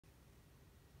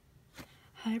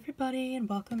Hi everybody and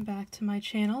welcome back to my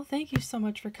channel. Thank you so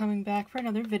much for coming back for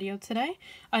another video today.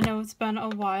 I know it's been a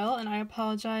while and I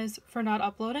apologize for not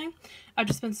uploading. I've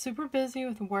just been super busy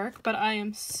with work, but I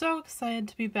am so excited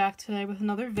to be back today with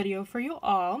another video for you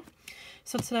all.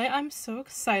 So today I'm so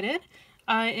excited.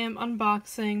 I am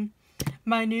unboxing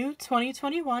my new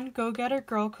 2021 Go Getter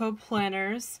Girl Code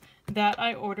planners that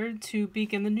I ordered to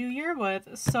begin the new year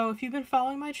with. So if you've been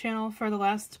following my channel for the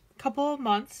last couple of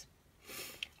months,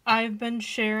 I've been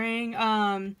sharing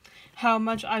how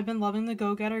much I've been loving the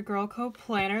Go Getter Girl Code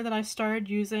planner that I started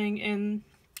using in,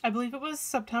 I believe it was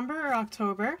September or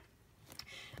October.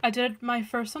 I did my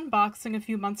first unboxing a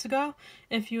few months ago.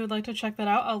 If you would like to check that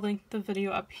out, I'll link the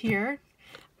video up here.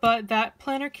 But that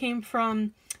planner came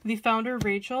from the founder,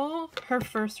 Rachel, her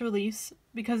first release,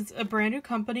 because it's a brand new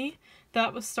company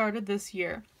that was started this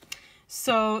year.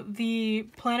 So the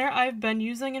planner I've been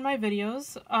using in my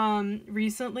videos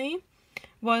recently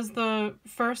was the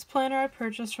first planner I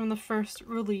purchased from the first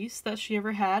release that she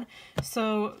ever had.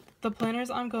 So the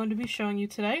planners I'm going to be showing you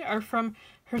today are from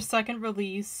her second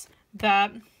release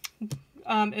that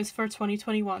is for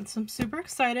 2021. So I'm super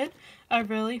excited. I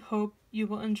really hope you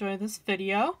will enjoy this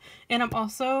video. And I'm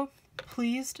also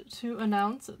pleased to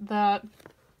announce that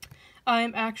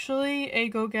I'm actually a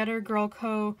Go Getter Girl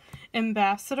Co.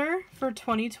 ambassador for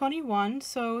 2021,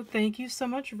 so thank you so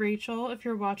much, Rachel, if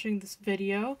you're watching this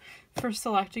video, for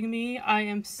selecting me. I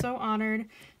am so honored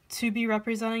to be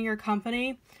representing your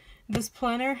company. This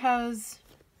planner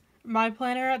my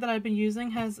planner that I've been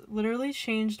using has literally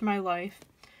changed my life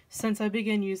since I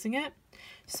began using it,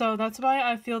 so that's why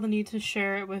I feel the need to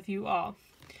share it with you all.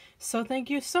 So thank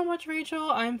you so much,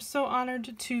 Rachel. I'm so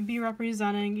honored to be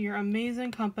representing your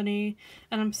amazing company,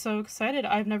 and I'm so excited.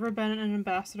 I've never been an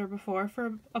ambassador before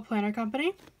for a planner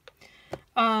company.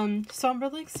 So I'm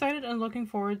really excited and looking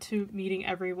forward to meeting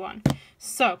everyone.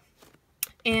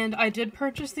 And I did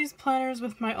purchase these planners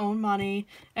with my own money,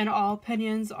 and all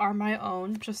opinions are my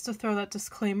own, just to throw that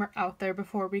disclaimer out there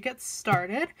before we get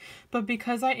started. But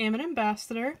because I am an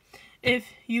ambassador, if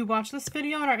you watch this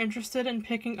video and are interested in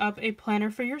picking up a planner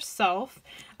for yourself,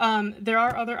 there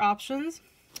are other options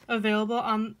available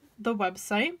on the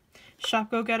website,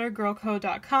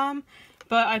 shopgogettergirlco.com,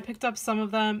 but I picked up some of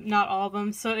them, not all of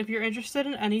them. So if you're interested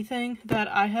in anything that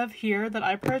I have here that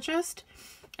I purchased,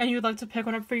 and you would like to pick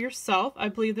one up for yourself, I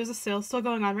believe there's a sale still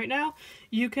going on right now.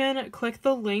 You can click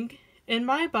the link in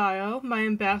my bio, my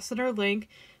ambassador link,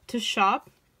 to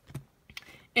shop,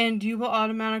 and you will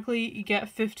automatically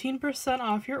get 15%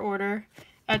 off your order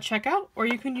at checkout, or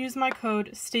you can use my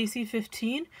code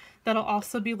STACY15. That'll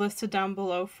also be listed down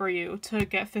below for you to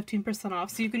get 15% off.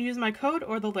 So you can use my code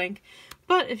or the link.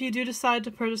 But if you do decide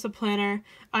to purchase a planner,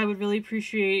 I would really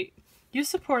appreciate you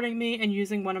supporting me and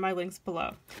using one of my links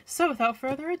below. So without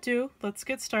further ado, let's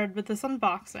get started with this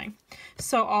unboxing.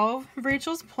 So all of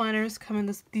Rachel's planners come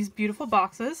in these beautiful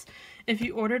boxes. If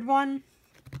you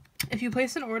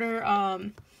place an order,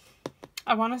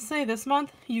 I want to say this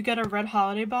month, you get a red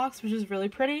holiday box, which is really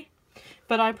pretty.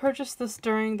 But I purchased this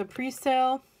during the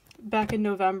pre-sale back in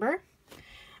November.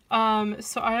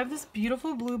 So I have this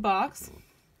beautiful blue box.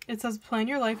 It says Plan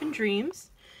Your Life and Dreams.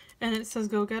 And it says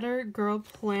Go Getter Girl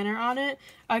Planner on it.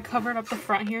 I covered up the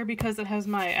front here because it has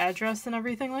my address and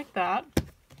everything like that.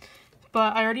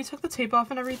 But I already took the tape off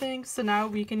and everything, so now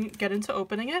we can get into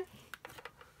opening it.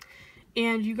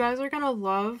 And you guys are going to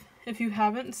love, if you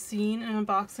haven't seen an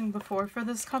unboxing before for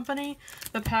this company,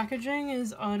 the packaging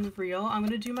is unreal. I'm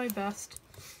going to do my best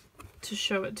to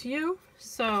show it to you.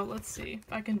 So let's see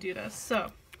if I can do this.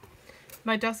 So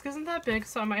my desk isn't that big,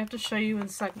 so I might have to show you in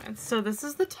segments. So this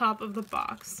is the top of the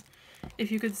box,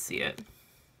 if you could see it.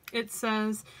 It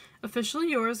says, "Officially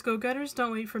yours, go-getters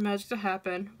don't wait for magic to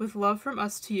happen. With love from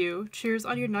us to you. Cheers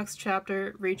on your next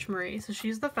chapter, Rach Marie." So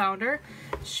she's the founder.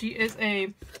 She is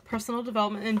a personal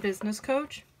development and business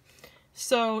coach.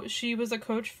 So she was a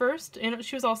coach first, and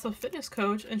she was also a fitness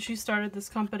coach, and she started this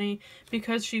company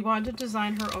because she wanted to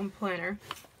design her own planner.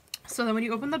 So then when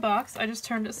you open the box, I just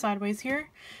turned it sideways here.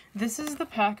 This is the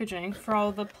packaging for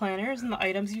all the planners and the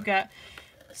items you get.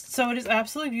 So it is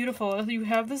absolutely beautiful. You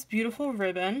have this beautiful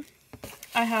ribbon.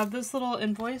 I have this little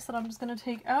invoice that I'm just going to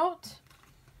take out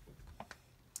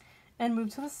and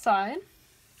move to the side.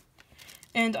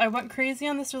 And I went crazy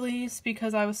on this release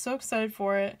because I was so excited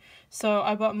for it. So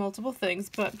I bought multiple things,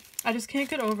 but I just can't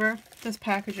get over this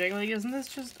packaging. Like, isn't this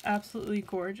just absolutely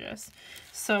gorgeous?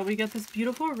 So we get this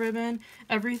beautiful ribbon.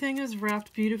 Everything is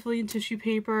wrapped beautifully in tissue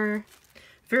paper.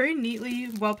 Very neatly,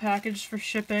 well packaged for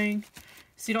shipping.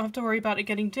 So you don't have to worry about it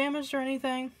getting damaged or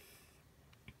anything.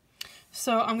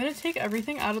 So I'm going to take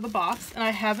everything out of the box, and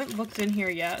I haven't looked in here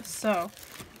yet. So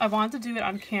I wanted to do it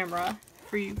on camera.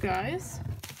 for you guys.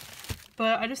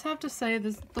 But I just have to say,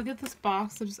 this, look at this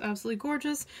box, it's just absolutely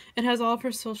gorgeous. It has all of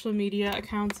her social media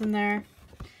accounts in there.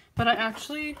 But I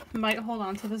actually might hold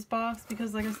on to this box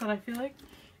because, like I said, I feel like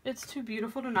it's too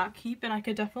beautiful to not keep, and I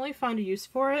could definitely find a use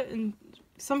for it in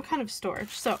some kind of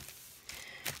storage. So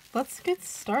let's get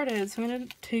started. So I'm going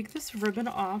to take this ribbon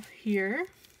off here.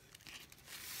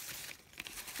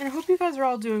 And I hope you guys are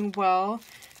all doing well,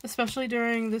 especially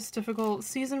during this difficult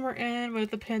season we're in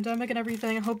with the pandemic and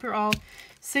everything. I hope you're all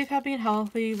safe, happy, and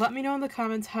healthy. Let me know in the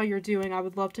comments how you're doing. I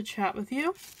would love to chat with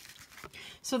you.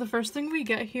 So the first thing we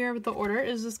get here with the order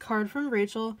is this card from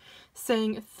Rachel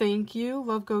saying, "Thank you,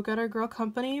 love Go Getter Girl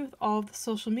Company with all of the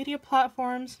social media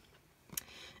platforms."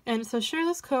 And it says, "Share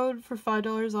this code for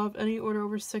 $5 off any order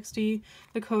over 60.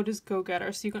 The code is Go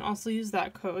Getter." So you can also use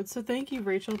that code. So thank you,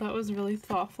 Rachel. That was really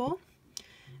thoughtful.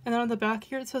 And then on the back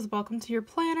here it says, "Welcome to your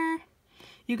planner."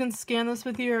 You can scan this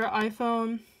with your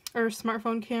iPhone or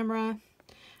smartphone camera.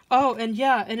 Oh, and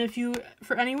yeah, and if you,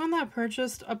 for anyone that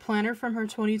purchased a planner from her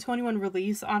 2021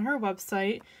 release on her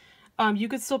website, you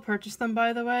could still purchase them,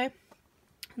 by the way.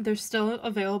 They're still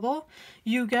available.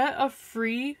 You get a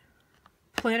free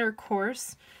planner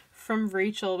course from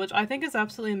Rachel, which I think is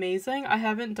absolutely amazing. I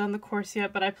haven't done the course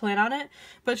yet, but I plan on it.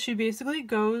 But she basically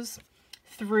goes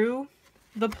through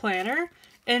the planner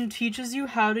and teaches you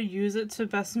how to use it to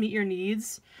best meet your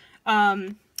needs,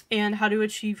 and how to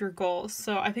achieve your goals.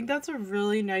 So I think that's a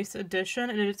really nice addition,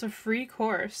 and it's a free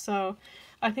course. So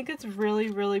I think it's really,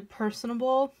 really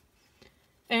personable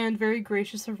and very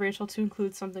gracious of Rachel to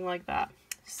include something like that.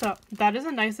 So that is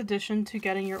a nice addition to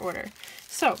getting your order.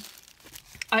 So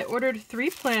I ordered 3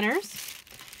 planners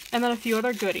and then a few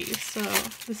other goodies. So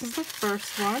this is the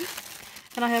first one,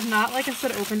 and I have not, like I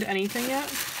said, opened anything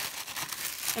yet.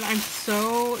 And I'm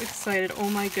so excited. Oh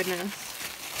my goodness.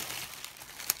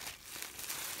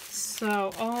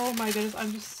 So, oh my goodness,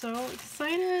 I'm just so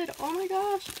excited. Oh my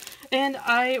gosh. And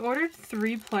I ordered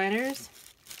 3 planners,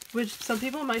 which some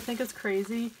people might think is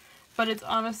crazy, but it's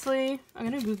honestly, I'm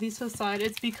going to move these to the side.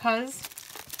 It's because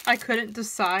I couldn't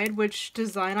decide which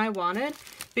design I wanted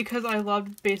because I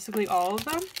loved basically all of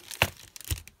them.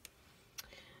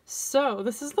 So,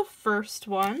 this is the first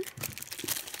one.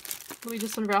 Let me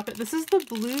just unwrap it. This is the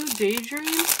Blue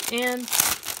Daydream, and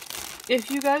if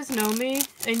you guys know me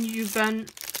and you've been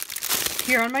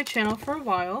here on my channel for a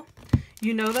while,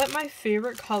 you know that my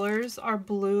favorite colors are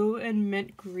blue and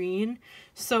mint green.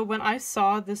 So when I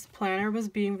saw this planner was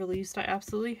being released, I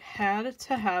absolutely had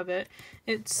to have it.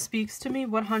 It speaks to me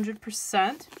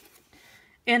 100%.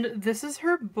 And this is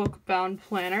her book-bound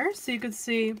planner. So you can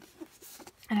see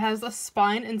it has a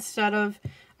spine instead of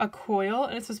a coil,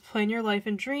 and it says "Plan Your Life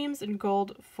and Dreams" in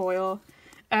gold foil.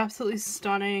 Absolutely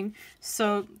stunning.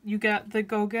 So you get the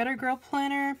Go Getter Girl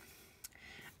planner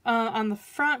on the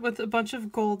front with a bunch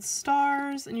of gold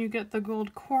stars, and you get the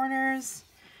gold corners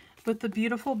with the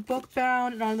beautiful book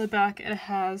bound, and on the back it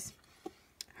has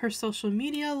her social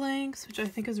media links, which I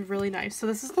think is really nice. So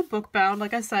this is the book bound.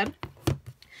 Like I said,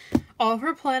 all of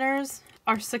her planners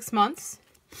are 6 months,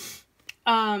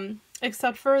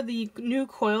 except for the new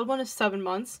coiled one is 7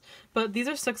 months, but these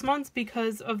are 6 months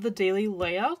because of the daily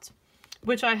layout,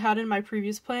 which I had in my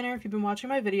previous planner if you've been watching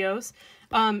my videos.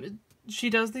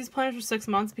 She does these planners for 6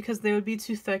 months because they would be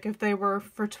too thick if they were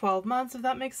for 12 months, if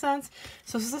that makes sense.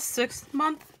 So this is a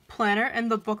 6-month planner, and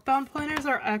the book-bound planners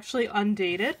are actually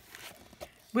undated,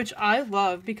 which I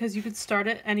love because you could start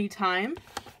at any time.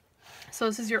 So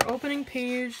this is your opening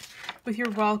page with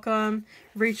your welcome.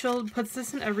 Rachel puts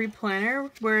this in every planner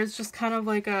where it's just kind of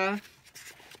like a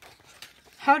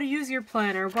how to use your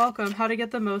planner, welcome, how to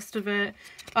get the most of it.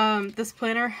 This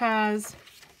planner has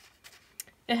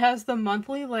the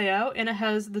monthly layout and it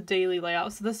has the daily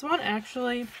layout. So this one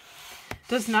actually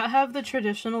does not have the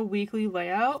traditional weekly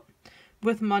layout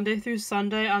with Monday through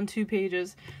Sunday on 2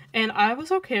 pages. And I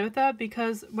was okay with that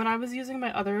because when I was using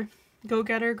my other Go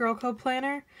Getter Girl Co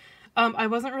planner, I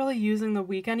wasn't really using the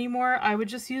week anymore. I would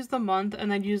just use the month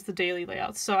and then use the daily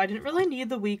layouts. So I didn't really need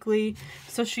the weekly.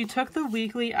 So she took the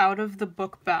weekly out of the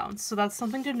book bound. So that's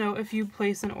something to note if you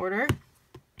place an order.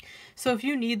 So if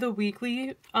you need the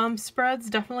weekly spreads,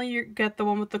 definitely get the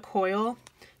one with the coil,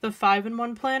 the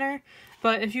 5-in-1 planner.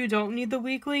 But if you don't need the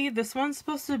weekly, this one's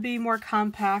supposed to be more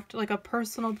compact, like a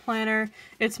personal planner.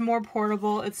 It's more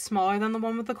portable. It's smaller than the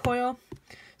one with the coil.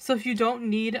 So if you don't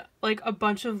need like a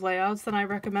bunch of layouts, then I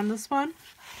recommend this one,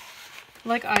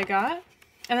 like I got.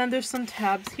 And then there's some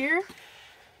tabs here.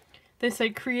 They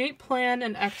say create, plan,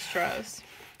 and extras.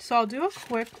 So I'll do a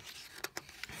quick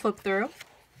flip through.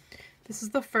 This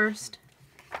is the first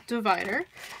divider.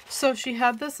 So she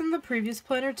had this in the previous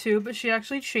planner too, but she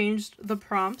actually changed the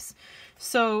prompts.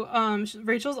 So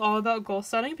Rachel's all about goal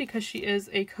setting because she is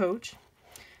a coach.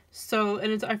 So,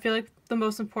 and I feel like the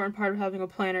most important part of having a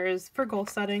planner is for goal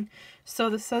setting. So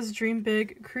this says dream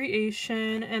big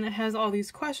creation, and it has all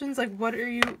these questions like what do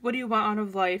you want out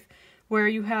of life? Where are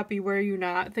you happy? Where are you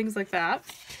not? Things like that.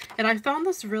 And I found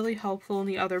this really helpful in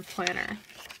the other planner.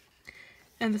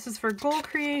 And this is for goal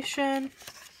creation,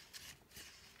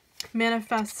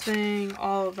 manifesting,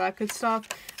 all of that good stuff.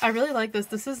 I really like this.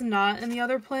 This is not in the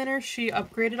other planner. She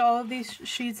upgraded all of these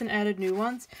sheets and added new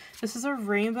ones. This is a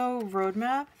rainbow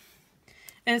roadmap.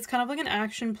 And it's kind of like an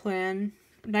action plan.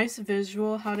 Nice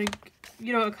visual, how to,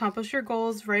 accomplish your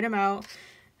goals, write them out,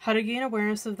 how to gain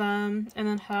awareness of them, and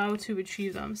then how to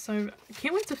achieve them. So I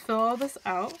can't wait to fill all this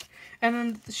out. And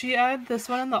then she added this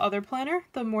one in the other planner,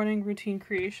 the morning routine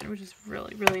creation, which is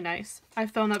really, really nice. I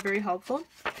found that very helpful.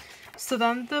 So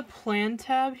then the plan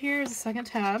tab here is the second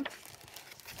tab.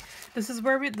 This is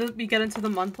where we get into the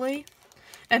monthly.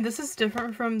 And this is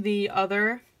different from the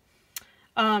other,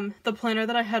 the planner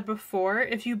that I had before.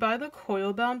 If you buy the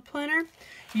coil bound planner,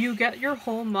 you get your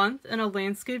whole month in a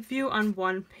landscape view on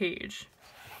one page,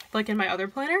 like in my other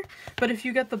planner. But if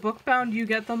you get the book bound, you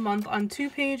get the month on 2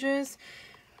 pages,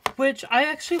 which I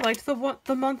actually liked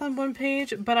the month on 1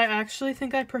 page, but I actually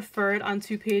think I prefer it on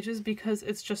 2 pages because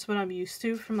it's just what I'm used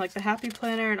to from like the Happy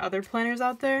Planner and other planners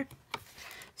out there.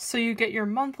 So you get your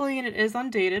monthly, and it is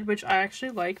undated, which I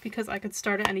actually like because I could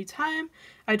start at any time.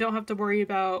 I don't have to worry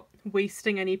about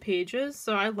wasting any pages,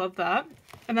 so I love that.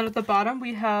 And then at the bottom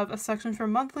we have a section for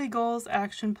monthly goals,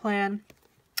 action plan,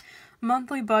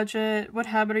 monthly budget, what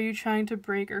habit are you trying to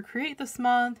break or create this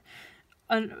month,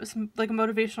 like a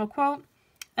motivational quote,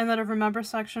 and then a remember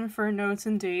section for notes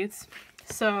and dates.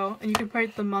 So, and you can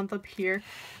write the month up here.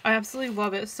 I absolutely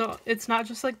love it. So it's not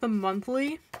just like the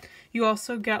monthly, you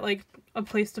also get like a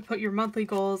place to put your monthly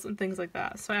goals and things like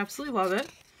that. So I absolutely love it.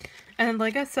 And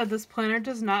like I said, this planner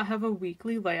does not have a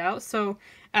weekly layout. So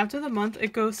after the month,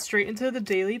 it goes straight into the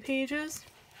daily pages.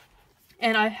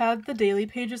 And I had the daily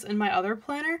pages in my other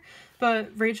planner,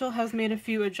 but Rachel has made a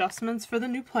few adjustments for the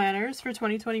new planners for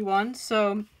 2021.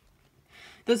 So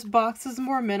this box is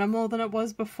more minimal than it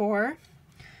was before,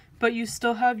 but you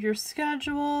still have your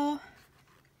schedule,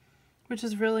 which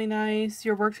is really nice,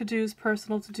 your work to-dos,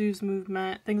 personal to-dos,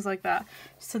 movement, things like that.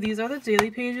 So these are the daily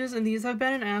pages, and these have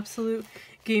been an absolute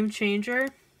game changer.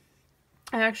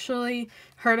 I actually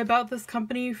heard about this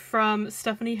company from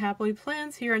Stephanie Happily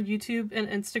Plans here on YouTube and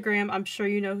Instagram. I'm sure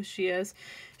you know who she is.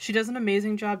 She does an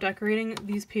amazing job decorating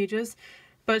these pages,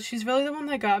 but she's really the one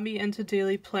that got me into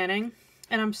daily planning.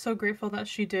 And I'm so grateful that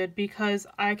she did because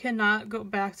I cannot go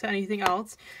back to anything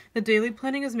else. The daily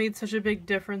planning has made such a big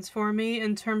difference for me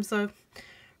in terms of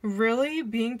really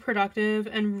being productive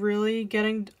and really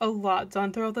getting a lot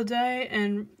done throughout the day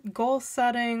and goal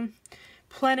setting,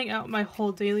 planning out my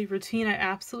whole daily routine. I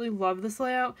absolutely love this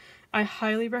layout. I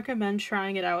highly recommend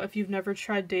trying it out if you've never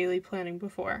tried daily planning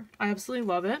before. I absolutely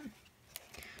love it.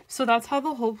 So that's how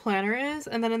the whole planner is.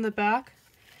 And then in the back,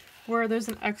 where there's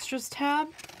an extras tab,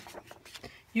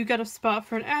 you get a spot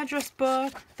for an address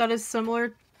book that is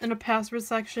similar in a password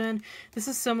section. This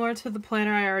is similar to the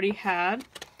planner I already had,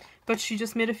 but she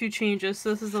just made a few changes. So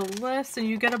this is a list, and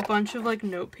you get a bunch of like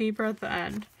note paper at the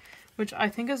end, which I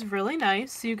think is really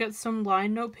nice. So you get some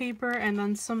lined note paper and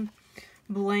then some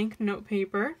blank note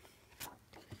paper.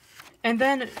 And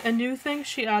then a new thing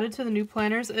she added to the new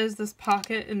planners is this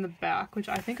pocket in the back, which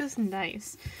I think is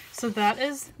nice. So that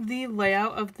is the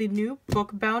layout of the new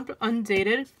book-bound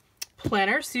undated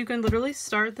planner. So you can literally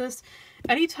start this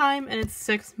anytime, and it's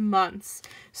 6 months.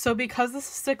 So because this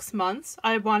is 6 months,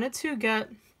 I wanted to get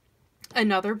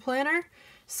another planner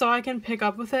so I can pick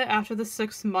up with it after the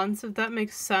 6 months, if that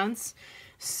makes sense.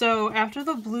 So after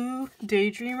the Blue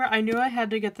Daydreamer, I knew I had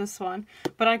to get this one,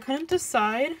 but I couldn't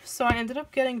decide, so I ended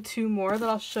up getting 2 more that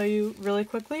I'll show you really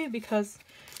quickly because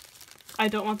I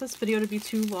don't want this video to be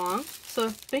too long. So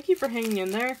thank you for hanging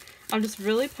in there. I'm just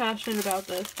really passionate about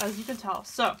this, as you can tell.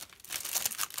 So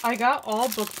I got all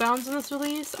book bounds in this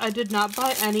release. I did not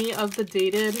buy any of the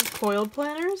dated coil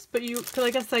planners, but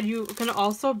like I said, you can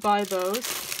also buy those.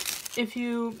 If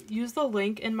you use the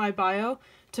link in my bio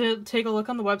to take a look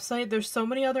on the website, there's so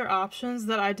many other options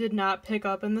that I did not pick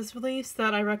up in this release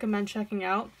that I recommend checking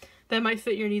out that might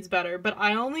fit your needs better. But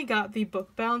I only got the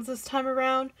book bounds this time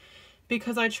around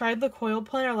because I tried the coil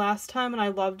planner last time and I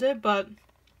loved it, but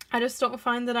I just don't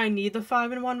find that I need the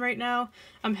 5-in-1 right now.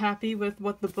 I'm happy with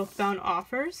what the book bound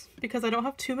offers because I don't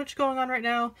have too much going on right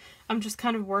now. I'm just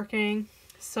kind of working.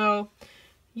 So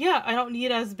yeah, I don't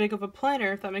need as big of a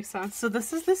planner, if that makes sense. So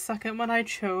this is the second one I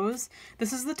chose.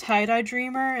 This is the Tie-Dye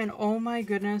Dreamer, and oh my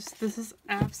goodness, this is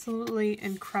absolutely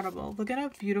incredible. Look at how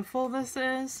beautiful this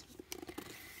is.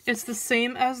 It's the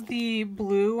same as the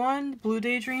blue one, Blue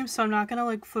Daydream, so I'm not gonna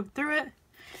like flip through it.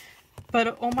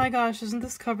 But oh my gosh, isn't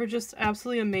this cover just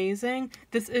absolutely amazing?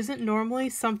 This isn't normally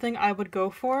something I would go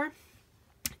for.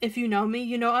 If you know me,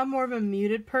 you know I'm more of a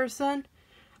muted person.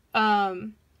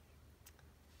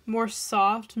 More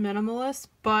soft, minimalist,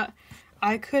 but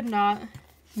I could not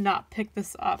pick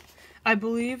this up. I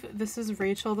believe this is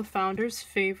Rachel, the founder's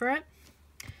favorite.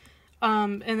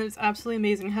 And it's absolutely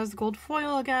amazing. It has gold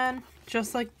foil again,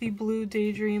 just like the Blue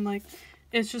Daydream. Like,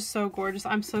 it's just so gorgeous.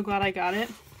 I'm so glad I got it.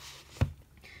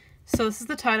 So this is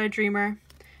the Tie-Dye Dreamer,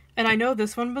 and I know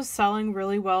this one was selling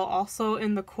really well also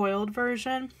in the coiled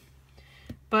version,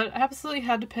 but I absolutely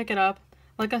had to pick it up.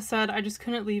 Like I said, I just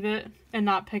couldn't leave it and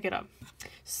not pick it up.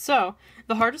 So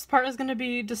the hardest part is going to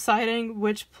be deciding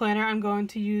which planner I'm going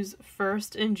to use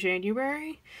first in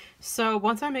January. So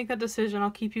once I make that decision, I'll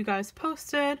keep you guys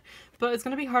posted, but it's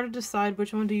going to be hard to decide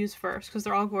which one to use first because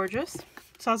they're all gorgeous.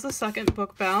 So that's the second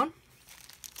book bound.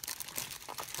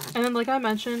 And then, like I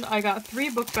mentioned, I got 3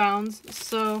 book bounds,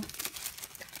 so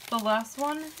the last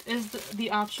one is the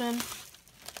option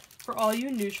for all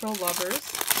you neutral lovers.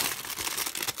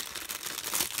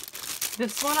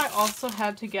 This one I also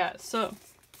had to get. So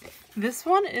this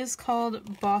one is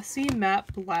called Bossy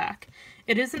Matte Black.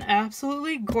 It is an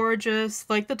absolutely gorgeous,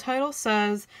 like the title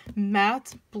says,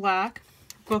 matte black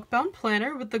book-bound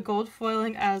planner with the gold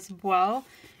foiling as well.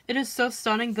 It is so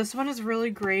stunning. This one is really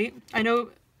great. I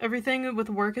know everything with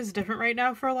work is different right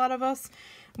now for a lot of us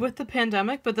with the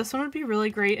pandemic, but this one would be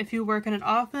really great if you work in an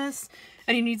office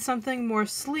and you need something more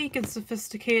sleek and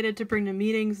sophisticated to bring to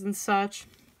meetings and such.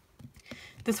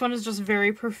 This one is just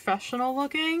very professional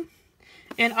looking,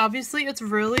 and obviously it's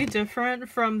really different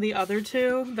from the other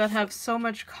two that have so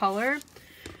much color.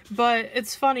 But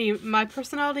it's funny, my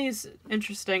personality is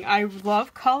interesting. I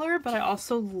love color, but I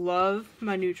also love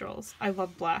my neutrals. I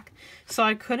love black. So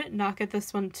I couldn't not get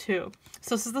this one too.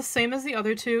 So this is the same as the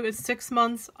other two. It's 6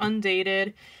 months,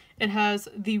 undated. It has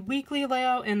the weekly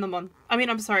layout and the month.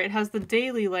 It has the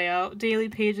daily layout, daily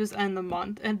pages, and the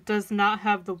month. And does not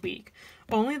have the week.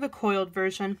 Only the coiled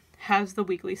version has the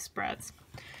weekly spreads.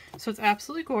 So it's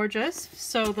absolutely gorgeous.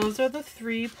 So those are the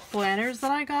 3 planners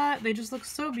that I got. They just look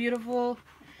so beautiful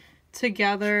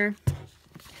together.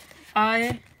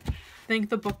 I think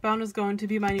the book bound is going to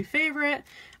be my new favorite.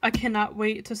 I cannot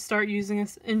wait to start using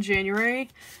this in January.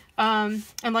 And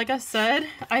like I said,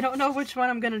 I don't know which one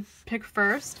I'm going to pick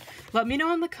first. Let me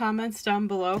know in the comments down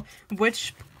below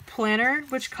which planner,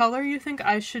 which color you think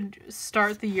I should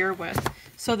start the year with.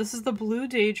 So this is the Blue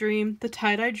Daydream, the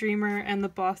Tie-Dye Dreamer, and the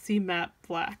Bossy Matte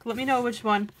Black. Let me know which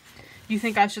one you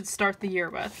think I should start the year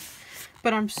with.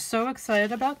 But I'm so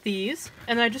excited about these.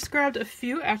 And I just grabbed a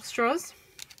few extras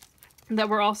that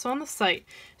were also on the site.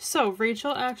 So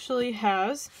Rachel actually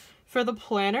has, for the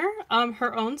planner,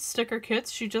 her own sticker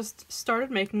kits. She just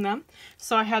started making them.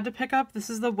 So I had to pick up, this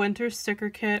is the winter sticker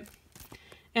kit.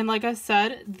 And like I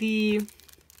said, the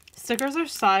stickers are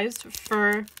sized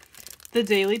for the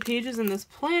daily pages in this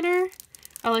planner.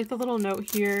 I like the little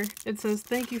note here. It says,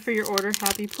 "Thank you for your order,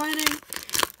 happy planning."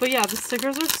 But yeah, the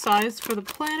stickers are sized for the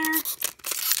planner.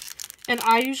 And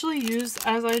I usually use,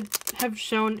 as I have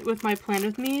shown with my Plan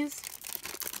With Me's,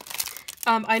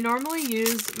 I normally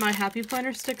use my Happy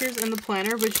Planner stickers in the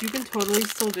planner, which you can totally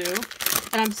still do.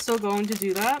 And I'm still going to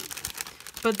do that.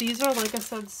 But these are, like I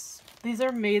said, these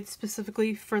are made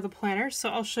specifically for the planner. So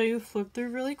I'll show you flip through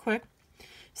really quick.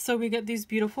 So we get these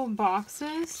beautiful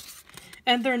boxes.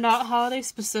 And they're not holiday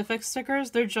specific stickers,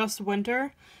 they're just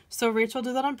winter. So Rachel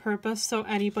did that on purpose so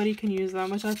anybody can use them,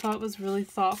 which I thought was really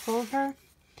thoughtful of her.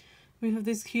 We have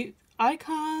these cute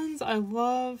icons. I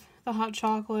love the hot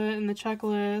chocolate and the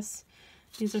checklist.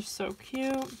 These are so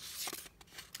cute.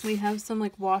 We have some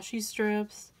like washi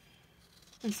strips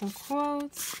and some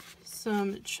quotes,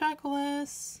 some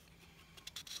checklists.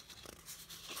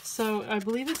 So I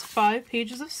believe it's 5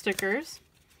 pages of stickers.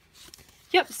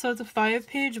 Yep, so it's a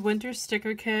 5-page winter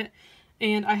sticker kit,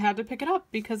 and I had to pick it up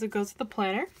because it goes with the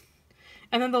planner.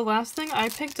 And then the last thing I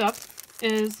picked up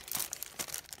is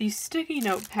the sticky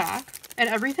note pack, and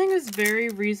everything is very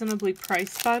reasonably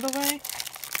priced, by the way.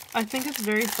 I think it's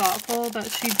very thoughtful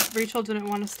that Rachel didn't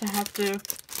want us to have to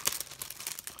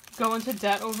go into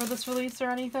debt over this release or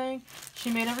anything. She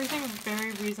made everything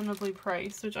very reasonably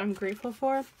priced, which I'm grateful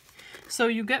for. So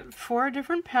you get 4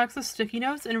 different packs of sticky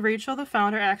notes, and Rachel, the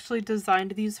founder, actually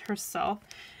designed these herself,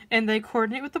 and they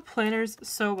coordinate with the planners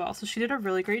so well. So she did a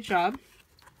really great job.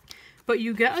 but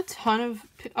you get a ton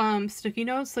of sticky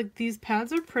notes. Like, these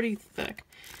pads are pretty thick,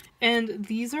 and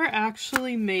these are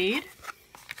actually made,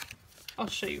 I'll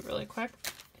show you really quick,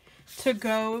 to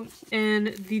go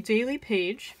in the daily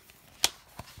page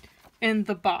in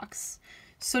the box.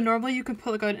 So normally you can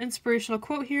put like an inspirational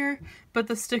quote here, but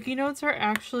the sticky notes are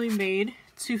actually made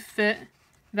to fit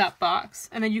that box,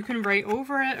 and then you can write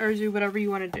over it or do whatever you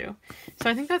want to do. So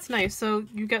I think that's nice. So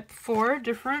you get 4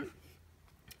 different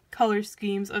color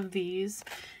schemes of these,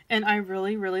 and I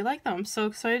really like them. I'm so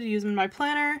excited to use them in my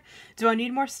planner. Do I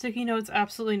need more sticky notes?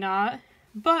 Absolutely not,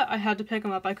 but I had to pick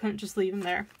them up. I couldn't just leave them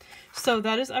there. So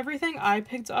that is everything I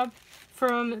picked up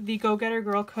from the Go Getter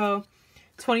Girl Co.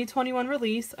 2021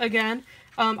 release. Again,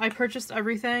 I purchased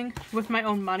everything with my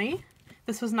own money.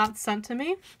 This was not sent to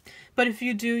me, but if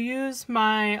you do use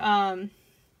my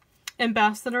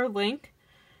ambassador link,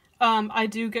 I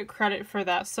do get credit for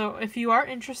that. So if you are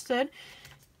interested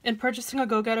in purchasing a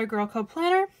Go Getter Girl Co.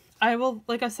 planner, I will,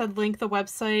 like I said, link the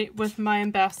website with my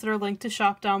ambassador link to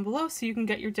shop down below so you can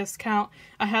get your discount.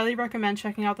 I highly recommend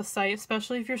checking out the site,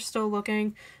 especially if you're still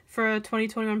looking for a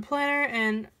 2021 planner,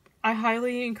 and I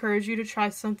highly encourage you to try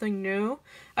something new.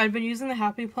 I've been using the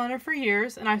Happy Planner for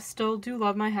years, and I still do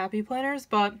love my Happy Planners,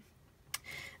 but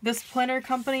this planner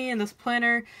company and this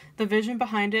planner, the vision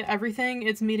behind it, everything,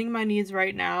 it's meeting my needs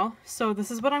right now. So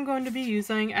this is what I'm going to be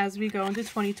using as we go into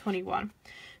 2021.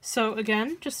 So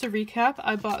again, just to recap,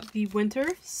 I bought the winter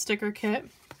sticker kit,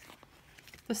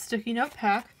 the sticky note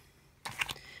pack,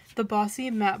 the Bossy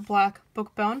Matte Black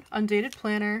Bookbound Undated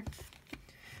Planner,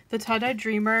 the Tie-Dye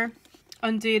Dreamer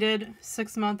Undated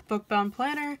 6-month Bookbound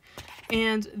Planner,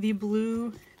 and the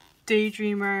Blue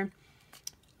Daydreamer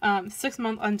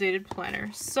 6-month Undated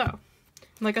Planner. So,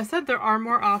 like I said, there are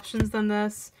more options than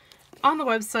this on the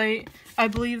website. I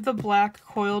believe the black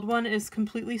coiled one is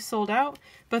completely sold out,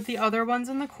 but the other ones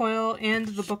in the coil and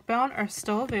the bookbound are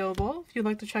still available if you'd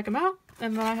like to check them out.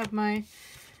 And then I have my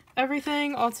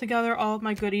everything all together, all of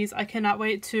my goodies. I cannot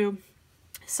wait to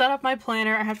set up my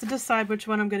planner. I have to decide which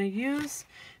one I'm going to use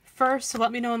first, so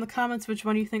let me know in the comments which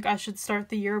one you think I should start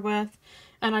the year with.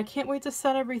 And I can't wait to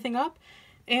set everything up,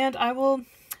 and I will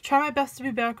try my best to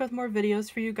be back with more videos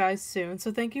for you guys soon.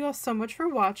 So thank you all so much for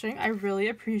watching. I really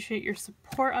appreciate your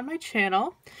support on my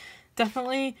channel.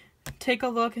 Definitely take a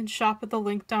look and shop at the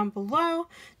link down below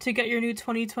to get your new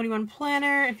 2021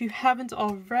 planner if you haven't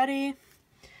already.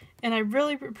 And I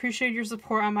really appreciate your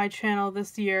support on my channel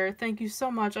this year. Thank you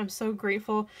so much. I'm so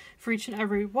grateful for each and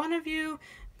every one of you.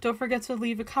 Don't forget to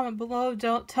leave a comment below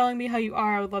telling me how you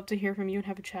are. I would love to hear from you and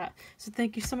have a chat. So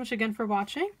thank you so much again for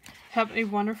watching. Have a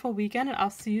wonderful weekend, and I'll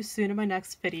see you soon in my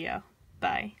next video.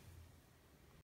 Bye.